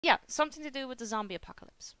Yeah, something to do with the zombie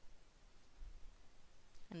apocalypse.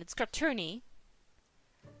 And it's cartoony.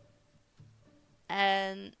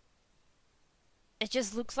 And it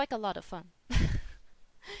just looks like a lot of fun.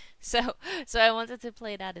 so I wanted to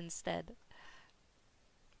play that instead.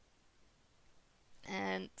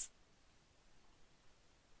 And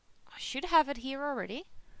I should have it here already.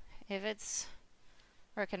 If it's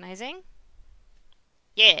recognizing.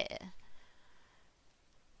 Yeah.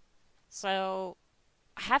 So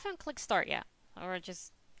I haven't clicked start yet. Or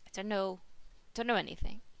just I don't know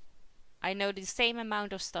anything. I know the same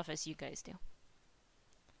amount of stuff as you guys do.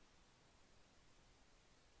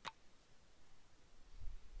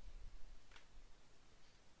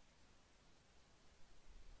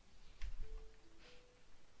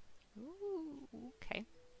 Ooh, okay.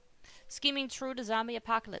 Scheming through the zombie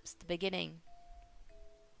apocalypse, the beginning.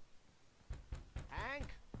 Hank?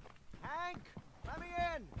 Hank! Let me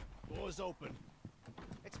in! Door's open.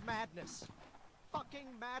 It's madness. Fucking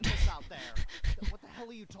madness out there. What the hell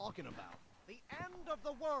are you talking about? The end of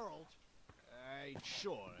the world.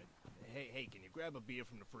 Sure. Hey, can you grab a beer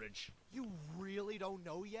from the fridge? You really don't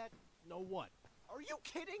know yet? Know what? Are you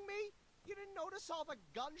kidding me? You didn't notice all the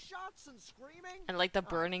gunshots and screaming? And like the I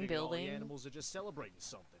burning figure all building. the animals are just celebrating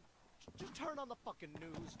something. Just turn on the fucking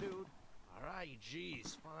news, dude. Alright,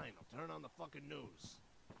 geez, fine. I'll turn on the fucking news.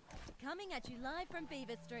 Coming at you live from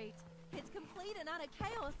Beaver Street. It's complete and utter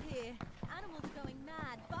chaos here. Animals are going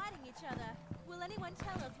mad, biting each other. Will anyone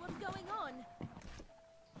tell us what's going on?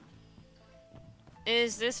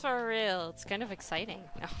 Is this for real? It's kind of exciting.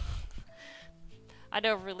 No. I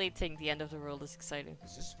don't really think the end of the world is exciting.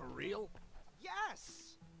 Is this for real?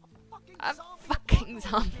 Yes! A zombie fucking apocalypse,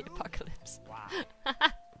 zombie dude. apocalypse. Wow. What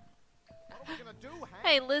are we gonna do, Hank?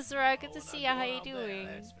 Hey Lizra, good to Oh, see now you. go How you out there, doing?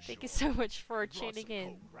 that's for Thank you sure. so much for You brought tuning some in.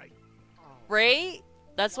 coke, right? Oh, Right?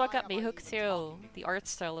 That's what Why got me am I hooked even too. talking to The you? art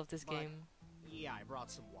style of this But- game. yeah, I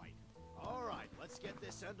brought some white. Alright, let's get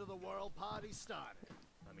this end of the world party started.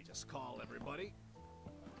 Let me just call everybody.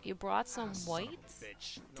 You brought some Son of a white?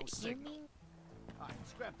 bitch. No Do you signal. mean? Alright,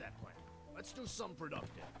 scrap that plan. Let's do something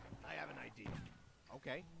productive. I have an idea.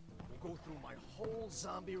 Okay. We'll go through my whole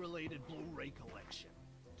zombie-related Blu-ray collection.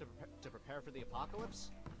 To prepare for the apocalypse?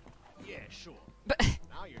 Yeah, sure. But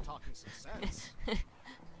Now you're talking some sense.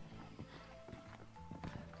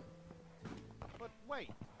 But wait,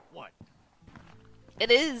 What?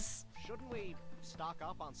 it is. shouldn't we stock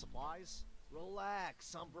up on supplies?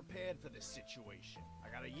 Relax, I'm prepared for this situation. I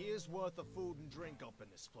got a year's worth of food and drink up in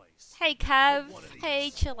this place. Hey Kev. One of Hey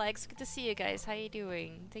these. Chillax. Good to see you guys. How you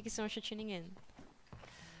doing? Thank you so much for tuning in.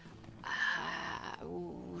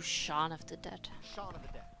 Ooh, Shaun of the Dead. Shaun of the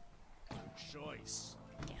Dead. Good choice.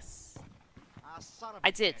 Yes. Ah, son of I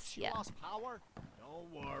a did, bitch, you yeah. lost power?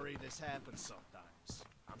 Don't worry, this happens sometimes.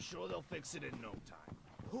 I'm sure they'll fix it in no time.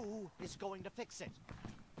 Who is going to fix it?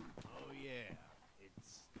 Oh yeah,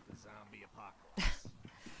 it's the zombie apocalypse.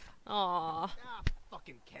 Aww. Ah,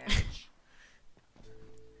 fucking cabbage.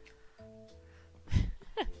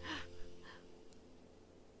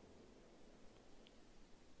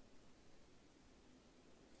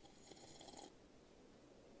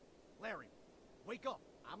 Larry, wake up.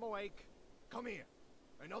 I'm awake. Come here.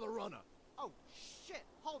 Another runner. Oh, shit.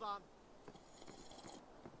 Hold on.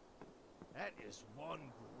 That is one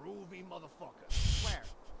groovy motherfucker. Where?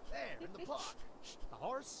 There, in the park. The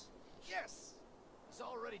horse? Yes! He's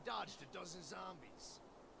already dodged a dozen zombies.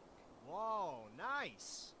 Whoa,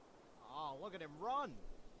 nice. Oh, look at him run.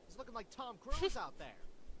 He's looking like Tom Cruise out there.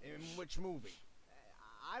 In which movie?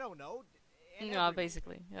 I don't know. in Yeah, every-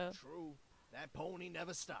 basically. Yeah. True. That pony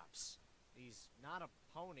never stops. He's not a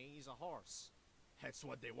pony, he's a horse. That's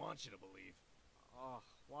what they want you to believe. Oh,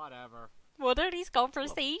 whatever. What are these Look,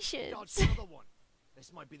 conversations? dodged another one.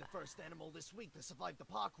 This might be the first animal this week to survive the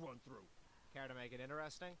park run through. Care to make it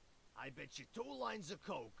interesting? I bet you 2 lines of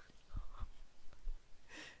coke.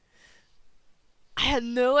 I had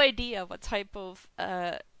no idea what type of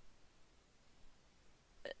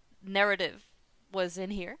narrative was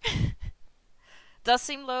in here. Does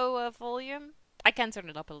seem low volume. I can turn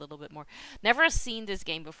it up a little bit more. Never seen this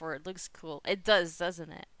game before. It looks cool. It does,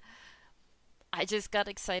 doesn't it? I just got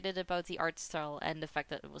excited about the art style and the fact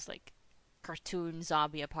that it was like cartoon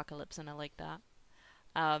zombie apocalypse, and I like that.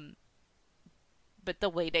 But the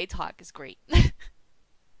way they talk is great.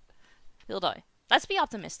 He'll die. Let's be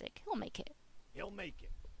optimistic. He'll make it. He'll make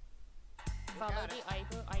it. Follow got the it.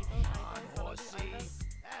 eyeball, On, follow the horsey. eyeball.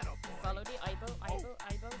 Attaboy. Follow the eyeball,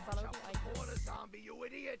 follow the eyeball. What a zombie, you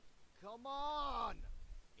idiot! Come on!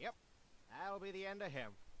 Yep, that'll be the end of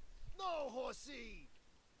him. No, horsey!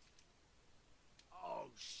 Oh,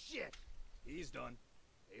 shit! He's done.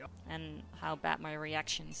 And how bad my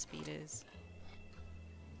reaction speed is.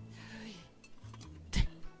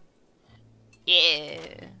 Yeah.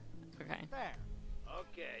 Okay. There.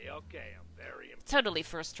 Okay, I'm very impressed. Totally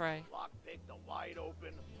first try. Lockpicked a wide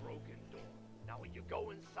open, broken door. Now when you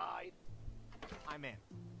go inside, I'm in.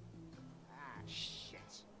 Ah, shit.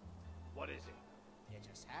 what is it? You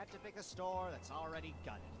just had to pick a store that's already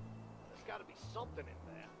gutted. There's gotta be something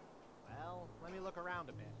in there. Well, let me look around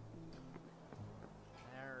a bit.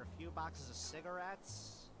 There are a few boxes of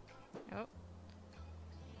cigarettes. Oh.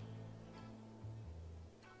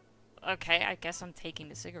 Okay, I guess I'm taking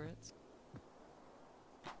the cigarettes.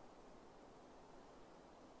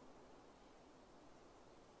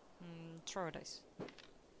 Throw a dice.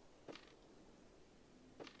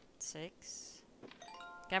 6.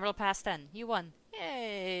 Gamble past 10. You won.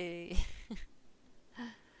 Yay!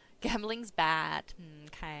 Gambling's bad.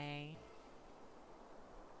 Okay.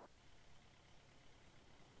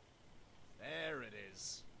 There it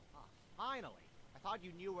is. Ah, finally. I thought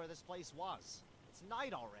you knew where this place was. It's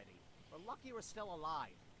night already. We're lucky we're still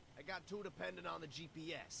alive. I got too dependent on the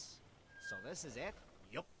GPS. So this is it?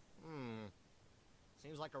 Yup.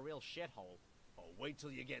 Seems like a real shithole. Oh, wait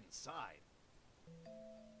till you get inside.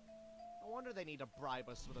 No wonder they need to bribe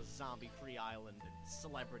us with a zombie-free island and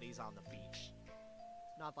celebrities on the beach.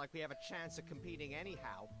 It's not like we have a chance of competing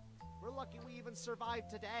anyhow. We're lucky we even survived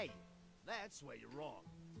today. That's where you're wrong.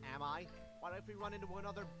 Am I? What if we run into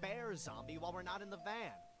another bear zombie while we're not in the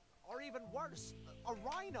van? Or even worse, a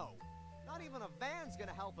rhino. Not even a van's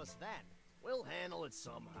gonna help us then. We'll handle it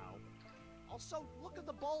somehow. Also, look at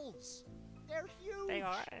the bulls. They're huge. They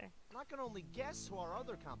are. And I can only guess who our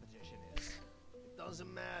other competition is. It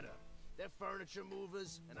doesn't matter. They're furniture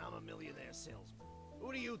movers, and I'm a millionaire salesman.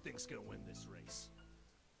 Who do you think's gonna win this race?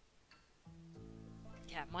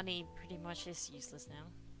 Yeah, money pretty much is useless now.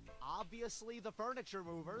 Obviously the furniture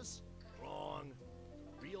movers. Wrong.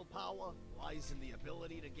 Real power lies in the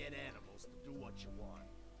ability to get animals to do what you want.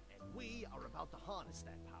 And we are about to harness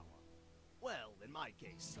that power. Well, in my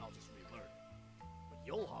case, I'll just relearn it. But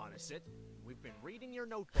you'll harness it. We've been reading your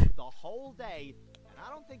notebook the whole day, and I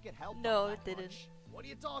don't think it helped. No, all it that didn't. much. What are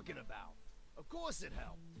you talking about? Of course it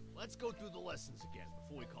helped. Let's go through the lessons again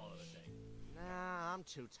before we call it a day. Nah, I'm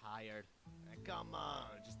too tired. Come on,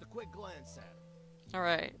 just a quick glance at it.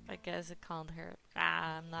 Alright, I guess it can't hurt.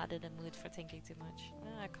 I'm not in the mood for thinking too much.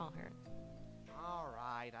 It can't hurt.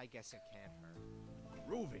 Alright, I guess it can't hurt.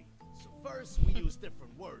 Groovy. So first, we use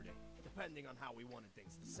different wording, depending on how we wanted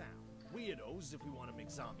things to sound. Weirdos if we want to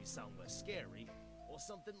make zombies sound less scary, or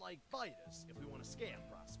something like biters if we want to scare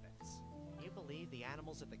prospects. Can you believe the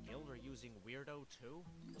animals at the guild are using weirdo too?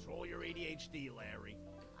 Control your ADHD, Larry.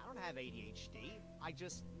 I don't have ADHD. I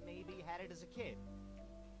just maybe had it as a kid.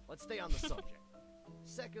 Let's stay on the subject.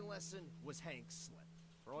 Second lesson was Hank's slip.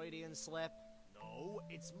 Freudian slip. No,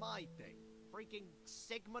 it's my thing. Freaking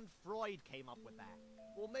Sigmund Freud came up with that.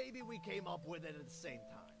 Well, maybe we came up with it at the same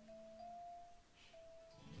time.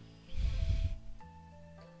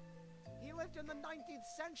 He lived in the 19th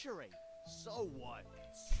century. So what?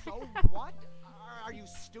 So what? Are you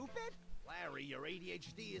stupid? Larry, your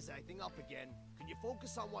ADHD is acting up again. Can you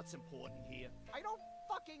focus on what's important here? I don't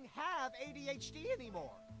fucking have ADHD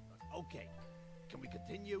anymore. Okay, can we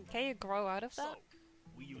continue? Can you grow out of that? So,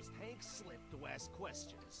 we used Hank's slip to ask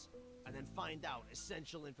questions, and then find out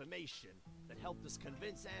essential information that helped us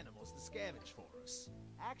convince animals to scavenge for us.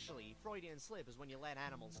 Actually, Freudian slip is when you let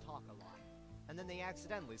animals talk a lot, and then they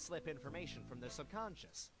accidentally slip information from their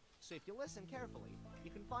subconscious. So if you listen carefully,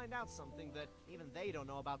 you can find out something that even they don't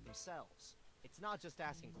know about themselves. It's not just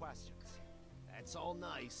asking questions. That's all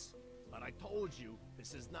nice, but I told you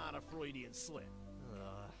this is not a Freudian slip.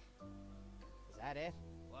 Is that it?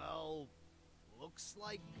 Well, looks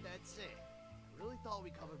like that's it. Really thought we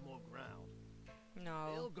covered more ground.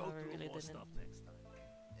 No, We'll go no, through we really more didn't. stuff next time.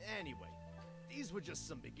 Anyway, these were just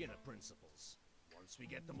some beginner principles. Once we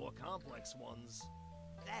get the more complex ones,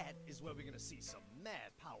 that is where we're gonna see some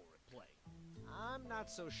mad power at play. I'm not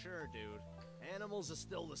so sure, dude. Animals are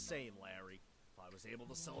still the same, Larry. If I was able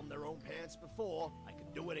to sell them their own pants before, I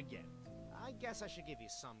could do it again. I guess I should give you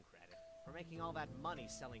some credit for making all that money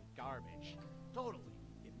selling garbage. Totally.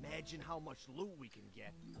 Imagine how much loot we can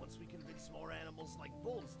get once we convince more animals like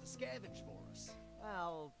bulls to scavenge for us.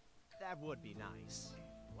 Well, that would be nice.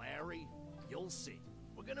 Larry, you'll see.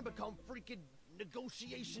 We're gonna become freaking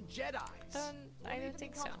negotiation Jedis. I We need don't to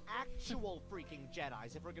think so. become actual freaking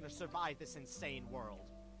Jedis if we're gonna survive this insane world.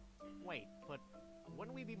 Wait, but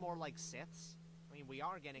wouldn't we be more like Siths? I mean, we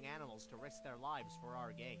are getting animals to risk their lives for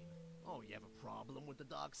our gain. Oh, you have a problem with the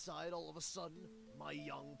dark side all of a sudden, my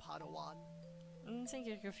young Padawan? I think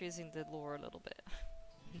you're confusing the lore a little bit.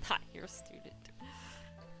 Not your student.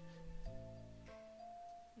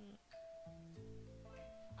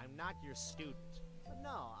 I'm not your student. But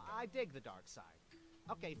no, I dig the dark side.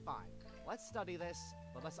 Okay, fine. Let's study this,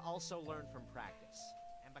 but let's also learn from practice.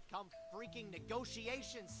 And become freaking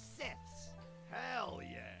negotiation Siths! Hell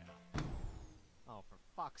yeah! Oh, for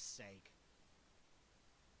fuck's sake.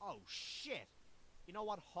 Oh, shit! You know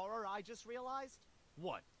what horror I just realized?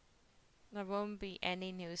 What? There won't be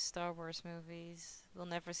any new Star Wars movies. We'll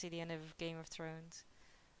never see the end of Game of Thrones.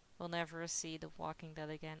 We'll never see The Walking Dead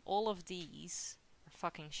again. All of these are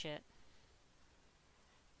fucking shit.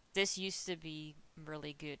 This used to be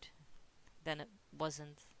really good. Then it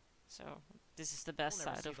wasn't. So, this is the best We'll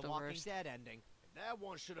never side see of the the Walking worst. Dead ending. That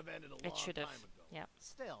one should have ended a It long should have. time ago. Yeah.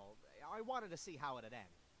 Still, I wanted to see how it'd end.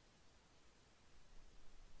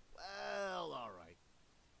 Well, alright.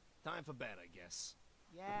 Time for bed, I guess.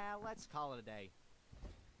 Yeah, let's call it a day.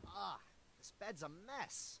 Ah, this bed's a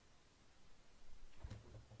mess.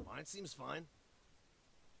 Mine seems fine.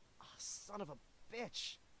 Ah, son of a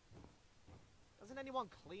bitch. Doesn't anyone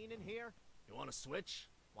clean in here? You want to switch?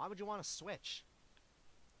 Why would you want to switch?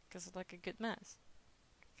 Because I like a good mess.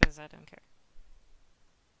 Because I don't care.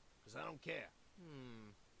 Because I don't care.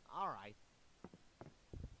 Alright.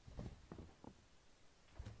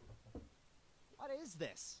 What is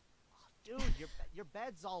this? Oh, dude, your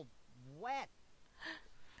bed's all wet.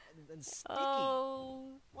 And sticky.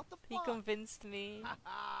 Oh, What the he fuck? convinced me.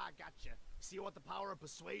 Haha, gotcha. See what the power of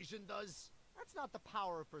persuasion does? That's not the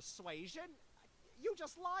power of persuasion. You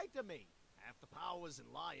just lied to me. Half the power's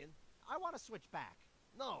in lying. I want to switch back.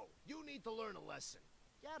 No, you need to learn a lesson.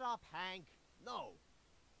 Get up, Hank. No.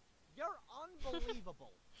 You're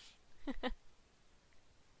unbelievable.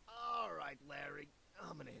 Alright, Larry.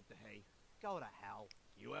 I'm gonna hit the hay. Go to hell.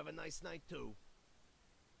 You have a nice night, too.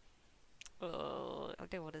 Oh, I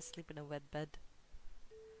don't want to sleep in a wet bed.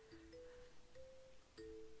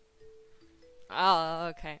 Oh,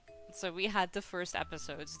 okay. So we had the first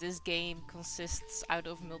episodes. This game consists out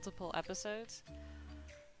of multiple episodes.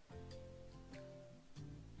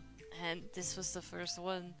 And this was the first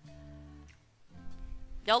one.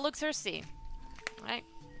 Y'all look thirsty. Right?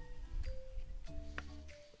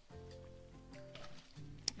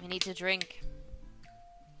 We need to drink.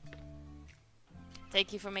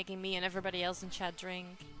 Thank you for making me and everybody else in chat drink.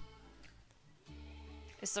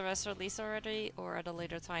 Is the rest released already or at a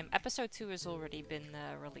later time? Episode 2 has already been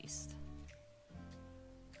released.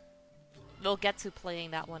 We'll get to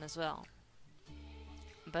playing that one as well.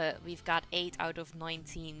 But we've got 8 out of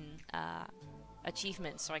 19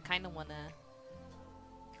 achievements, so I kind of want to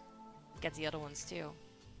get the other ones too.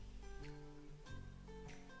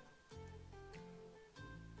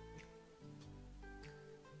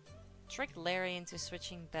 Tricked Larry into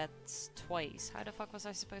switching beds twice. How the fuck was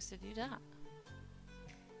I supposed to do that?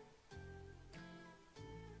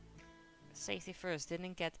 Safety first.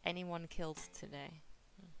 Didn't get anyone killed today.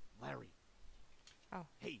 Larry. Oh.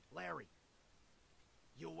 Hey, Larry.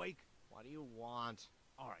 You awake? What do you want?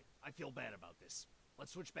 Alright, I feel bad about this.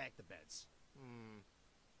 Let's switch back to beds.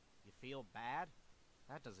 You feel bad?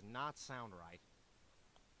 That does not sound right.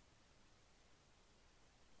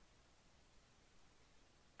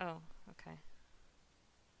 Oh, okay.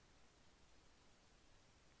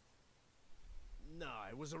 Nah,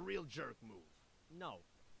 it was a real jerk move. No,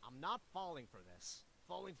 I'm not falling for this.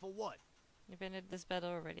 Falling for what? You've been in this bed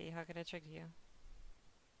already. How could I trick you?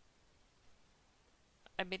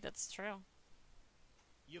 I mean, that's true.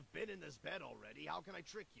 You've been in this bed already. How can I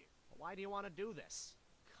trick you? Why do you want to do this?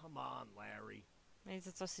 Come on, Larry. We need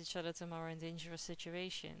to trust each other tomorrow in dangerous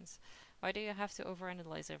situations. Why do you have to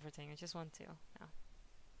overanalyze everything? I just want to. No.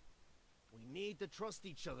 We need to trust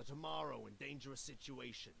each other tomorrow in dangerous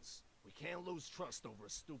situations. We can't lose trust over a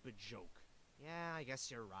stupid joke. Yeah, I guess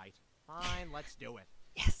you're right. Fine, let's do it.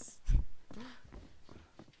 Yes!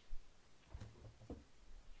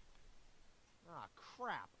 Ah,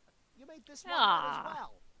 crap. You made this one wet as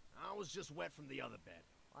well. I was just wet from the other bed.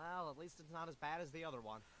 Well, at least it's not as bad as the other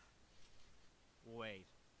one. Wait.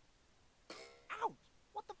 Ouch!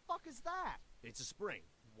 What the fuck is that? It's a spring.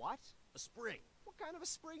 What? A spring. What kind of a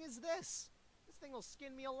spring is this? This thing will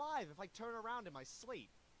skin me alive if I turn around in my sleep.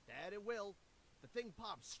 That it will. The thing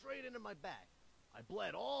popped straight into my back. I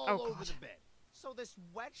bled all Oh, over God. the bed. So this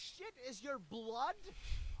wet shit is your blood?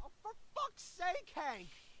 Oh, for fuck's sake, Hank!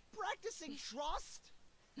 Practicing trust?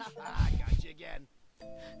 Haha, got you again.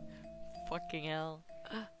 Fucking hell.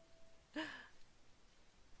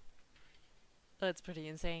 That's pretty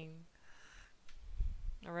insane.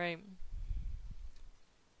 Alright.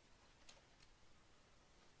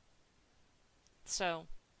 So,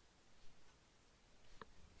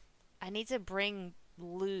 I need to bring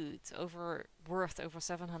loot worth over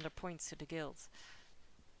 700 points to the guild.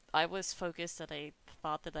 I was focused that I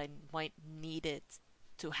thought that I might need it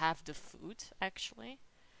to have the food, actually.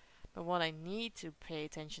 But what I need to pay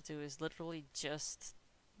attention to is literally just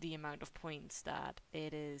the amount of points that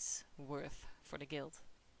it is worth for the guild.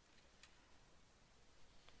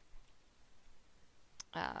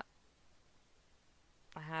 I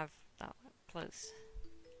have that close.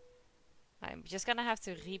 I'm just gonna have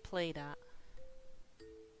to replay that.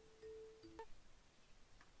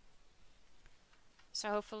 So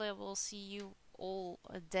hopefully I will see you all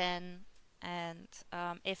then, and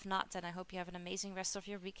if not, then I hope you have an amazing rest of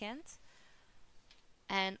your weekend.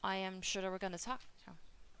 And I am sure that we're gonna talk. So,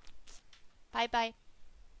 bye bye.